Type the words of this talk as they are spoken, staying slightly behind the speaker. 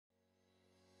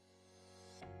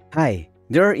Hi,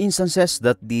 there are instances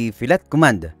that the fillet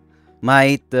command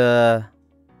might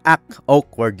act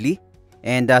awkwardly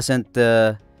and doesn't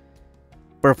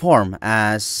perform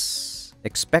as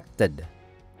expected,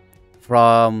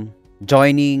 from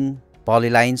joining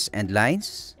polylines and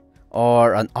lines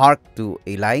or an arc to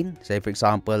a line, say for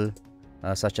example,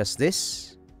 such as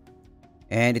this,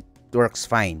 and it works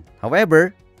fine.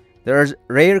 However, there are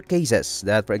rare cases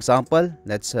that, for example,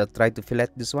 let's try to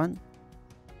fillet this one,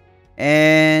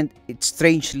 and it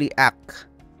strangely act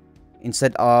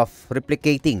instead of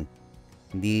replicating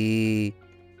the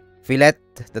fillet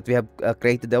that we have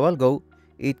created a while ago.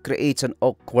 It creates an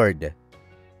awkward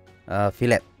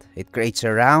fillet. It creates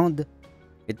a round,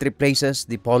 it replaces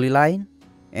the polyline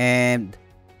and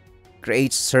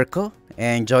creates circle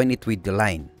and join it with the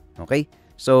line. Okay,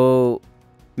 so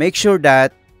make sure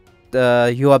that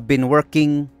you have been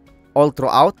working all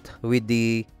throughout with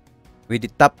the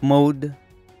top mode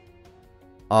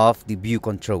of the view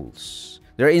controls.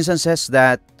 There are instances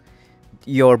that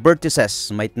your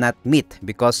vertices might not meet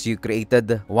because you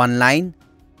created one line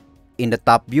in the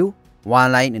top view,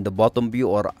 one line in the bottom view,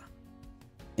 or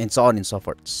and so on and so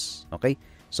forth. Okay,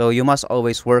 so you must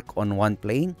always work on one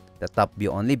plane, the top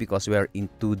view only, because we are in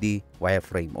 2D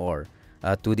wireframe or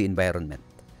 2D environment.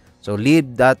 So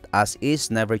leave that as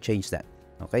is, never change that.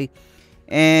 Okay,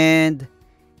 and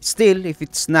still, if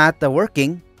it's not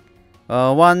working,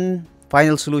 one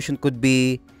final solution could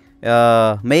be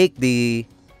make the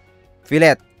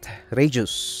fillet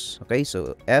radius. Okay,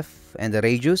 so F and the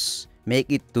radius, make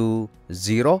it to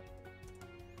 0.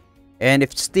 And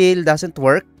if it still doesn't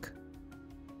work,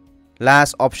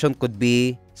 last option could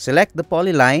be select the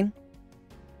polyline,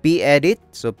 P-edit,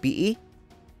 so PE,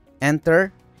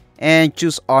 enter, and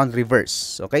choose on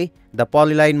reverse. Okay, the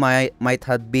polyline might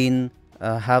have been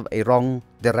have a wrong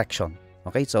direction.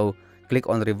 Okay, so click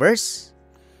on reverse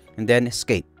and then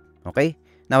escape. Okay,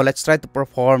 now let's try to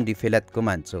perform the fillet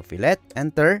command. So fillet,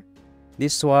 enter,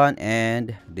 this one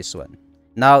and this one.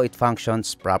 Now it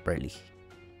functions properly.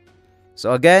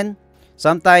 So again,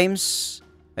 sometimes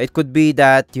it could be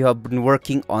that you have been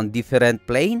working on different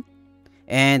plane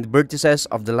and vertices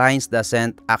of the lines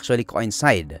doesn't actually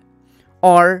coincide,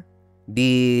 or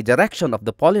the direction of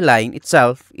the polyline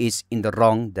itself is in the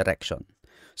wrong direction.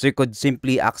 So you could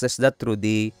simply access that through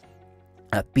the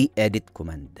p-edit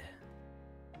command.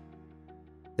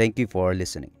 Thank you for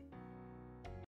listening.